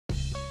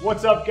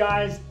What's up,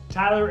 guys?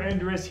 Tyler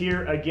Endress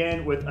here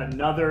again with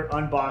another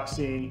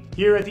unboxing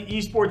here at the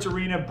Esports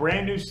Arena,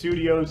 brand new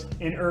studios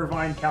in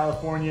Irvine,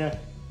 California.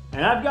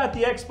 And I've got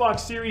the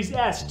Xbox Series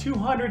S,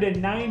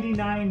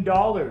 $299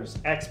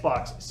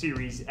 Xbox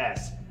Series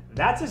S.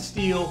 That's a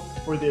steal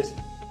for this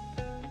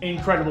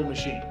incredible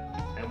machine.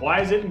 And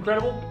why is it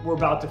incredible? We're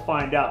about to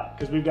find out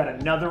because we've got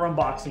another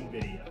unboxing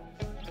video.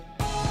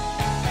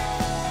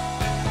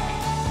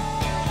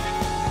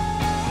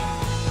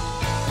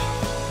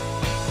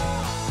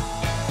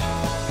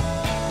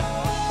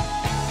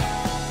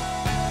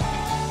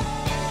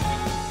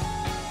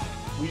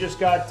 We just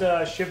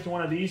got shipped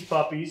one of these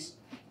puppies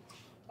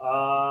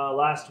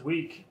last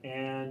week,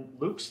 and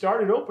Luke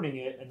started opening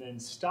it and then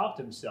stopped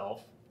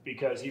himself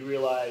because he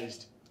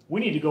realized we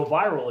need to go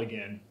viral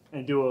again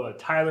and do a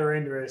Tyler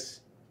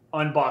Endress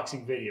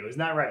unboxing video. Isn't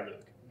that right,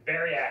 Luke?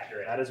 Very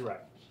accurate. That is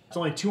right. It's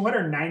only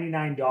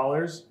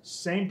 $299,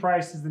 same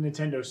price as the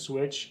Nintendo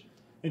Switch.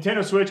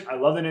 Nintendo Switch, I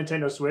love the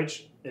Nintendo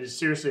Switch. It is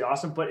seriously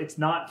awesome, but it's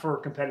not for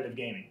competitive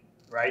gaming,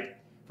 right?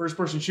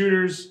 First-person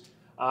shooters,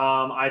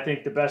 I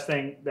think the best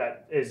thing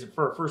that is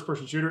for a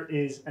first-person shooter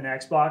is an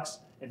Xbox.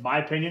 In my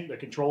opinion, the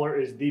controller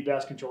is the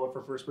best controller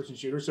for first-person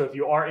shooters. So if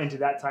you are into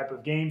that type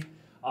of game,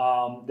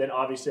 then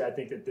obviously I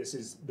think that this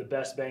is the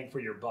best bang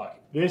for your buck.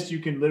 This you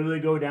can literally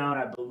go down,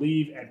 I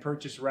believe, and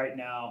purchase right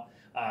now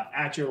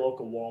at your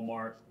local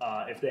Walmart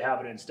if they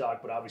have it in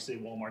stock, but obviously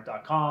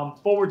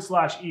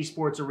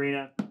walmart.com/esports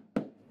arena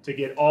to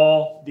get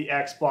all the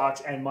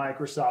Xbox and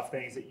Microsoft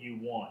things that you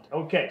want.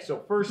 Okay, so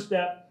first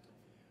step.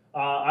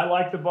 I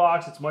like the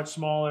box. It's much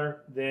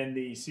smaller than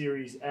the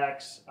Series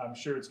X. I'm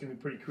sure it's going to be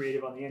pretty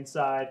creative on the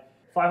inside.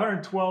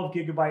 512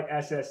 gigabyte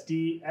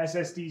SSD.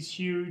 SSD's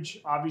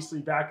huge. Obviously,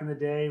 back in the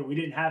day, we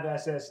didn't have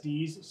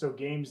SSDs, so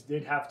games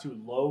did have to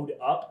load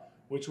up,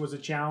 which was a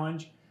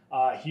challenge.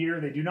 Here,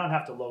 they do not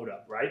have to load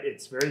up, right?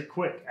 It's very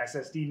quick.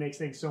 SSD makes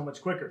things so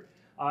much quicker.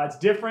 It's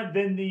different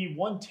than the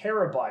 1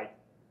 terabyte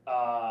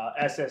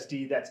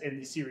SSD that's in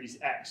the Series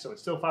X. So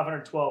it's still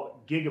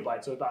 512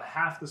 gigabytes, so about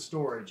half the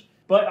storage.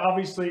 But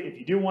obviously, if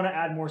you do want to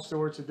add more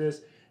storage to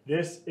this,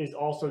 this is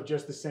also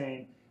just the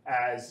same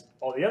as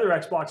all the other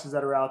Xboxes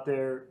that are out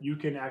there. You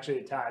can actually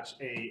attach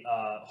a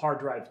hard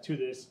drive to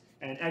this.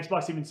 And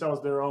Xbox even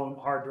sells their own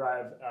hard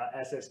drive,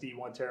 SSD,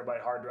 1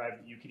 terabyte hard drive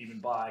that you can even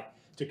buy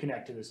to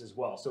connect to this as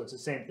well. So it's the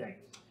same thing.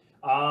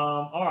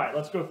 All right,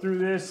 let's go through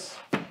this.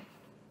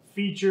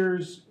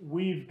 Features,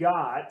 we've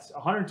got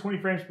 120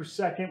 frames per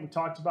second. We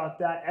talked about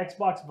that.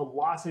 Xbox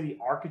Velocity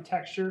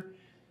architecture,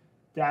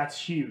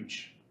 that's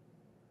huge.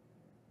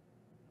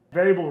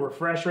 Variable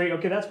refresh rate,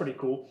 okay, that's pretty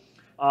cool.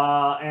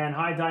 And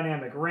high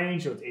dynamic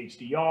range, so it's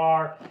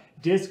HDR.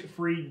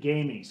 Disc-free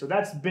gaming, so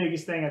that's the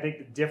biggest thing. I think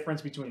the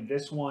difference between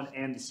this one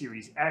and the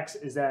Series X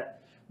is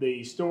that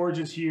the storage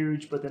is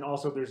huge, but then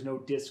also there's no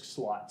disc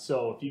slot.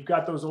 So if you've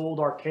got those old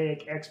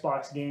archaic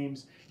Xbox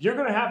games, you're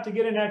gonna have to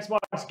get an Xbox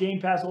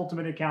Game Pass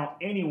Ultimate account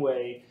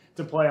anyway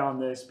to play on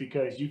this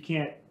because you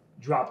can't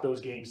drop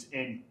those games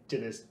into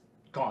this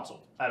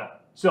console at all.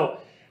 So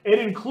it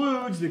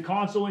includes the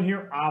console in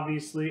here,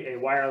 obviously, a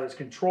wireless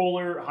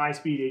controller,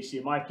 high-speed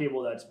HDMI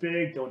cable, that's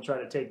big. Don't try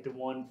to take the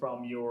one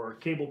from your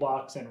cable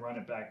box and run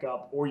it back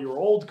up, or your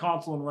old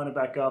console and run it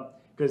back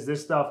up, because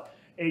this stuff,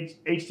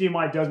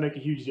 HDMI does make a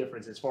huge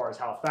difference as far as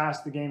how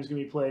fast the game is going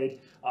to be played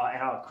and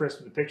how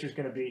crisp the picture is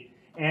going to be,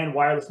 and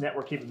wireless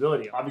network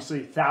capability.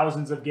 Obviously,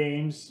 thousands of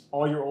games,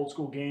 all your old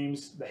school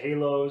games, the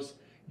Halos,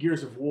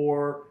 Gears of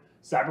War,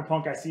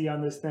 Cyberpunk I see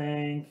on this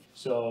thing,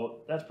 so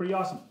that's pretty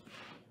awesome.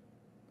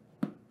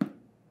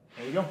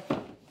 There we go.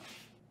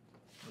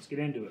 Let's get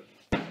into it.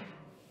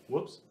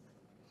 Whoops.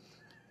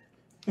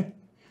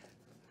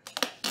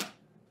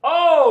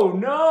 Oh,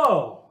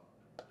 no!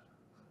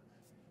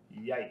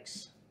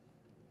 Yikes.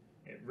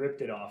 It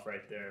ripped it off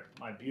right there.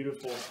 My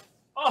beautiful...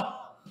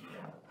 Oh!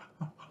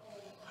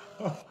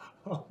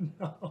 Oh,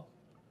 no.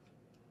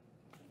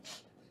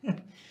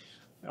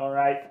 All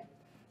right.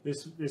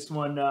 This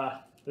one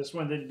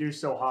didn't do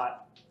so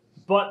hot.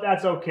 But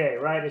that's okay,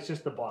 right? It's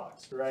just the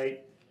box,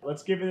 right?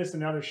 Let's give this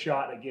another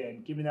shot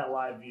again. Give me that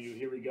live view.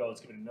 Here we go.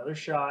 Let's give it another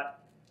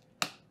shot.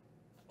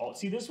 Oh,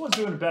 see, this one's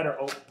doing better.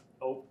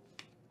 Oh.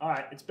 All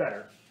right, it's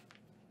better.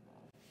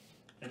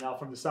 And now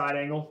from the side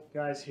angle,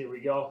 guys, here we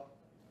go.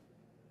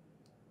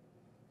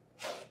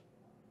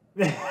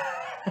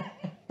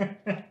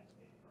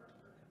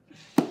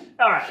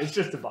 All right, it's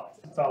just a box.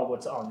 It's all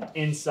what's on the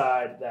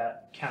inside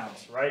that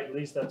counts, right? At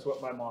least that's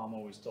what my mom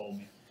always told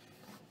me.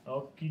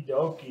 Okie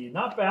dokie.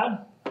 Not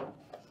bad.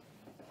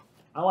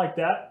 I like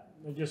that.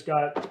 They just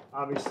got,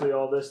 obviously,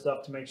 all this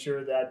stuff to make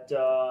sure that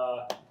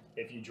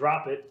if you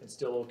drop it, it's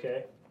still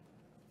okay.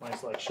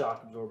 Nice, like,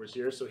 shock absorbers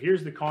here. So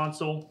here's the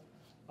console.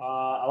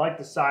 I like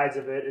the size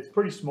of it. It's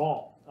pretty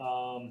small.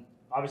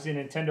 Obviously,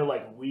 Nintendo,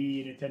 like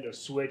Wii, Nintendo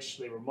Switch,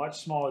 they were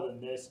much smaller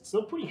than this. It's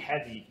still pretty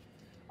heavy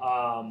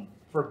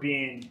for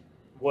being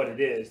what it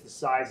is, the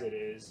size it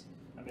is.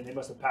 I mean, they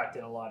must have packed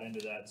in a lot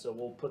into that. So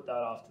we'll put that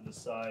off to the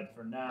side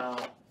for now.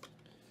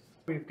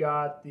 We've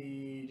got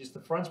just the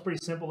front's pretty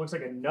simple. Looks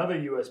like another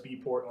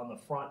USB port on the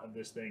front of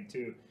this thing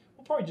too.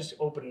 We'll probably just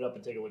open it up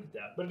and take a look at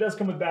that. But it does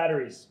come with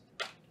batteries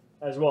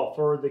as well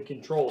for the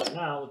controller.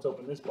 Now let's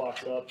open this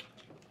box up.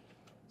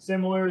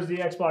 Similar as the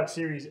Xbox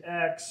Series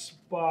X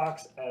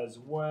box as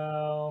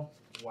well.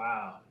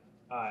 Wow.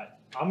 All right,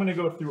 I'm gonna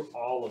go through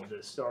all of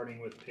this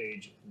starting with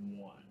page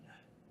 1.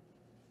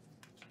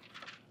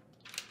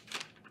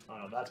 Oh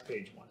no, that's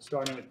page 1.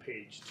 Starting with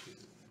page 2.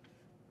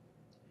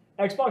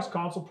 Xbox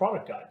console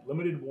product guide,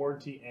 limited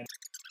warranty and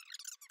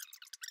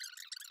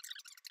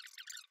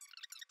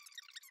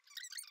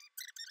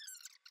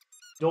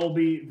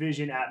Dolby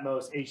Vision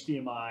Atmos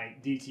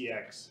HDMI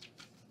DTX.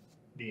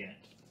 The end.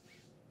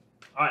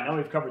 All right, now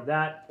we've covered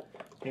that.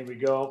 Here we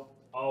go.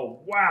 Oh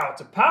wow,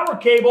 it's a power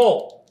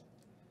cable.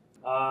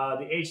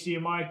 The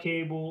HDMI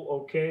cable,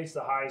 okay, it's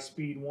the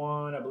high-speed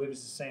one. I believe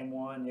it's the same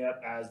one,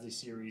 yep, as the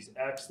Series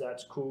X.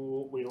 That's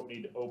cool. We don't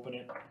need to open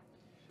it.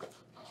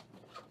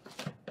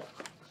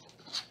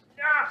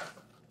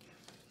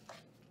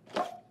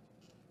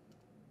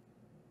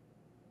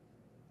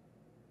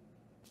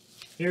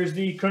 Here's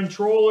the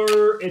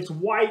controller. It's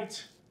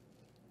white,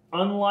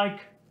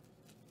 unlike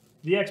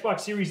the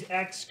Xbox Series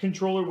X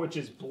controller, which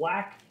is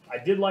black.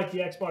 I did like the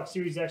Xbox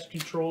Series X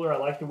controller. I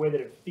like the way that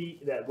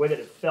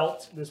it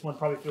felt. This one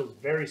probably feels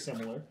very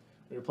similar.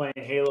 We were playing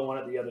Halo on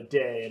it the other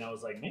day, and I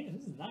was like, man,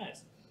 this is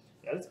nice.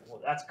 Yeah,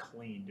 that's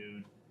clean,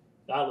 dude.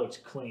 That looks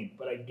clean.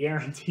 But I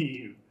guarantee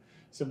you,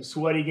 some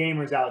sweaty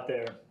gamers out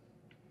there,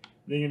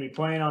 they're gonna be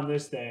playing on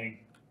this thing.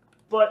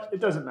 But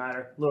it doesn't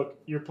matter. Look,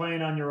 you're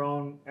playing on your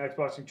own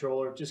Xbox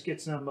controller. Just get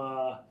some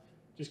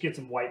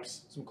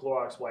wipes, some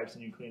Clorox wipes,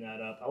 and you can clean that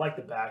up. I like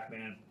the back,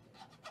 man.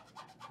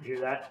 You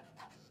hear that?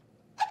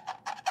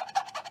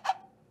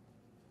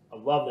 I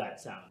love that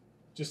sound.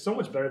 Just so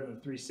much better than the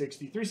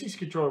 360. 360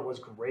 controller was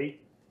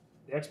great.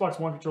 The Xbox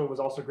One controller was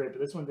also great, but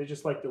this one, they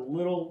just like the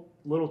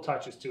little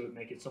touches to it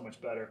make it so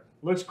much better.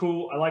 Looks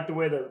cool. I like the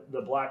way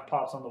the black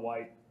pops on the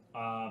white.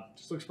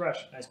 Just looks fresh.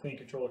 Nice clean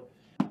controller.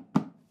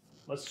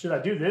 Should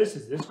I do this?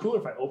 Is this cooler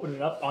if I open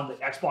it up on the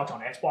Xbox on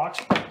Xbox?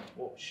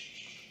 Oh,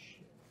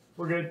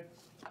 we're good.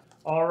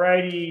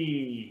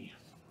 Alrighty.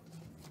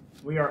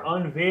 We are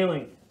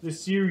unveiling the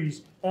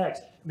Series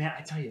X. Man,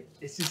 I tell you,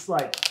 it's just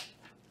like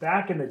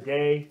back in the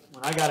day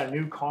when I got a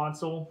new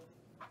console,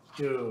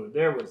 dude,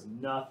 there was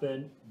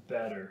nothing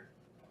better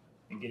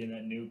than getting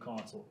that new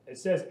console. It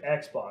says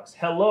Xbox.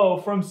 Hello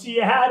from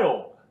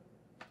Seattle.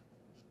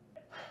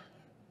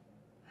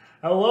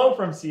 Hello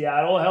from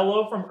Seattle.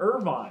 Hello from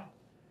Irvine.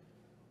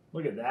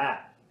 Look at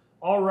that.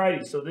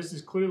 Alrighty, so this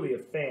is clearly a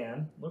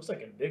fan. Looks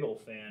like a big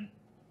old fan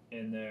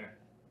in there.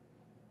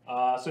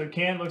 So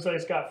it looks like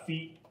it's got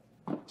feet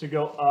to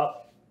go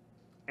up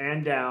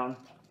and down.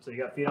 So you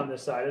got feet on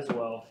this side as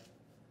well.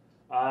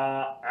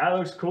 That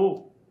looks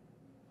cool.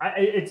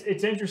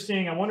 It's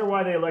interesting. I wonder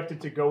why they elected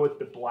to go with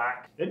the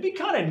black. It'd be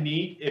kind of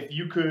neat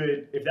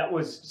if that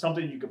was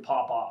something you could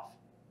pop off,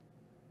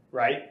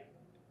 right?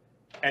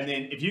 And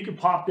then if you could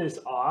pop this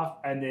off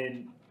and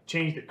then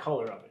change the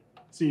color of it.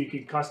 So you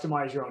could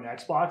customize your own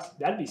Xbox.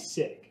 That'd be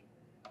sick.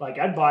 Like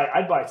I'd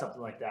buy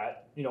something like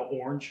that. You know,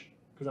 orange,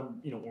 because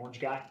I'm orange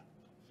guy,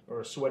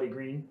 or a sweaty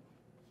green.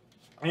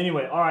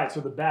 Anyway, all right.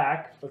 So the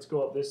back. Let's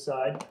go up this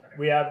side.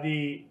 We have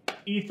the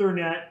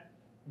Ethernet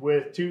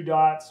with 2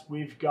 dots.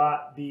 We've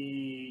got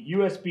the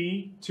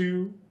USB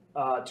two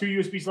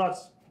USB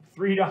slots,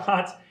 3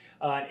 dots,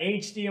 an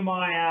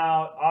HDMI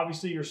out.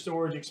 Obviously your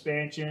storage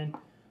expansion,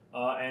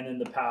 and then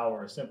the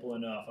power. Simple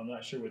enough. I'm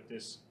not sure what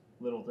this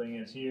little thing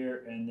is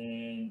here, and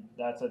then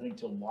that's I think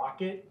to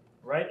lock it,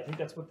 right? I think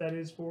that's what that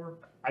is for.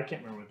 I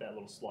can't remember what that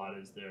little slot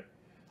is there.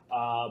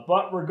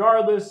 But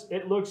regardless,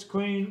 it looks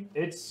clean.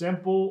 It's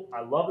simple.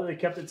 I love that they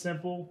kept it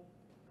simple.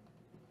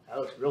 That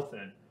looks real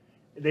thin.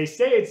 They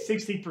say it's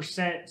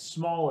 60%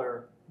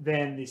 smaller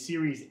than the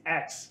Series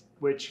X,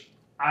 which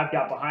I've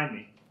got behind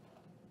me.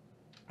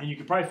 And you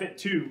could probably fit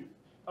 2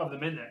 of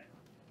them in there.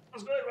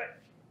 Let's go that way.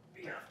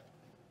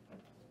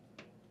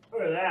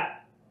 Look at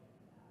that.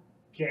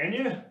 Can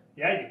you?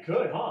 Yeah, you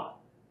could, huh?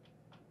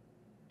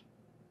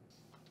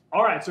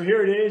 All right, so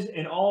here it is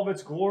in all of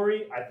its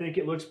glory. I think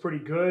it looks pretty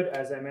good,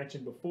 as I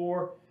mentioned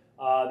before.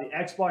 The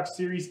Xbox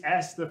Series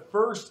S, the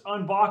first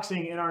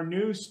unboxing in our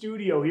new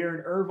studio here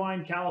in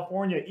Irvine,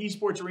 California.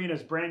 Esports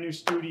Arena's brand new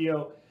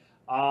studio.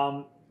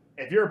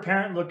 If you're a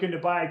parent looking to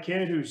buy a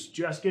kid who's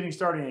just getting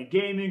started in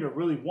gaming or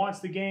really wants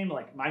the game,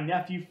 like my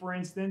nephew, for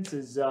instance,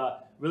 is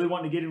really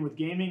wanting to get in with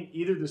gaming,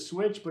 either the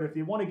Switch, but if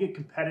you want to get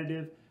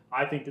competitive,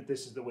 I think that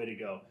this is the way to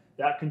go.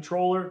 That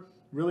controller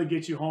really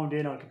gets you honed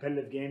in on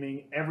competitive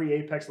gaming. Every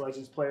Apex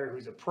Legends player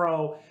who's a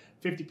pro,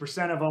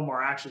 50% of them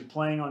are actually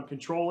playing on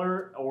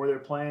controller or they're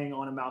playing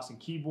on a mouse and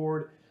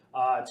keyboard.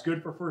 It's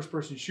good for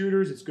first-person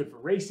shooters. It's good for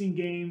racing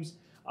games.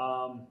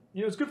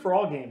 It's good for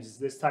all games,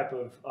 this type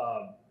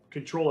of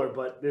controller,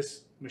 but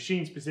this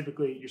machine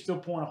specifically, you're still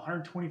pulling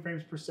 120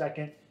 frames per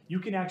second. You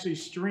can actually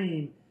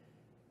stream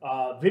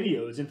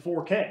videos in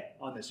 4K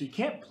on this. So you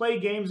can't play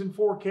games in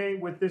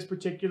 4K with this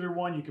particular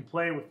one. You can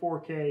play with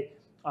 4K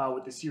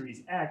with the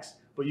Series X,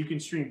 but you can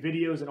stream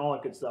videos and all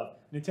that good stuff.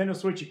 Nintendo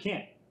Switch, you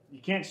can't. You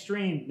can't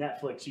stream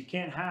Netflix. You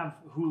can't have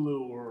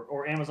Hulu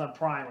or Amazon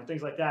Prime or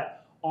things like that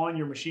on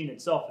your machine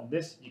itself, and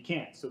this you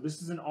can't. So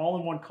this is an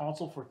all-in-one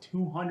console for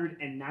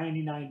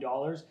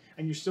 $299,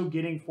 and you're still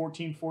getting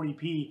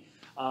 1440p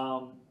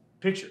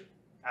picture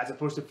as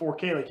opposed to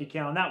 4K like you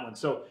can on that one.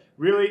 So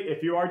really,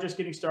 if you are just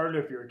getting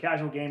started, if you're a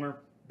casual gamer,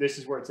 this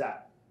is where it's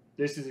at.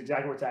 This is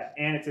exactly where it's at,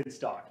 and it's in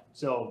stock.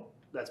 So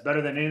that's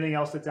better than anything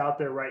else that's out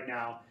there right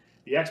now.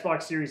 The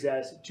Xbox Series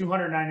S,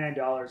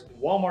 $299,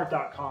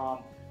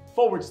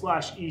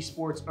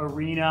 walmart.com/esports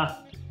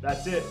arena.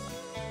 That's it.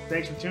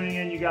 Thanks for tuning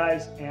in, you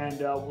guys, and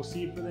we'll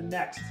see you for the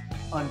next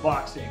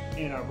unboxing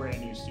in our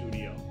brand new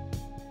studio.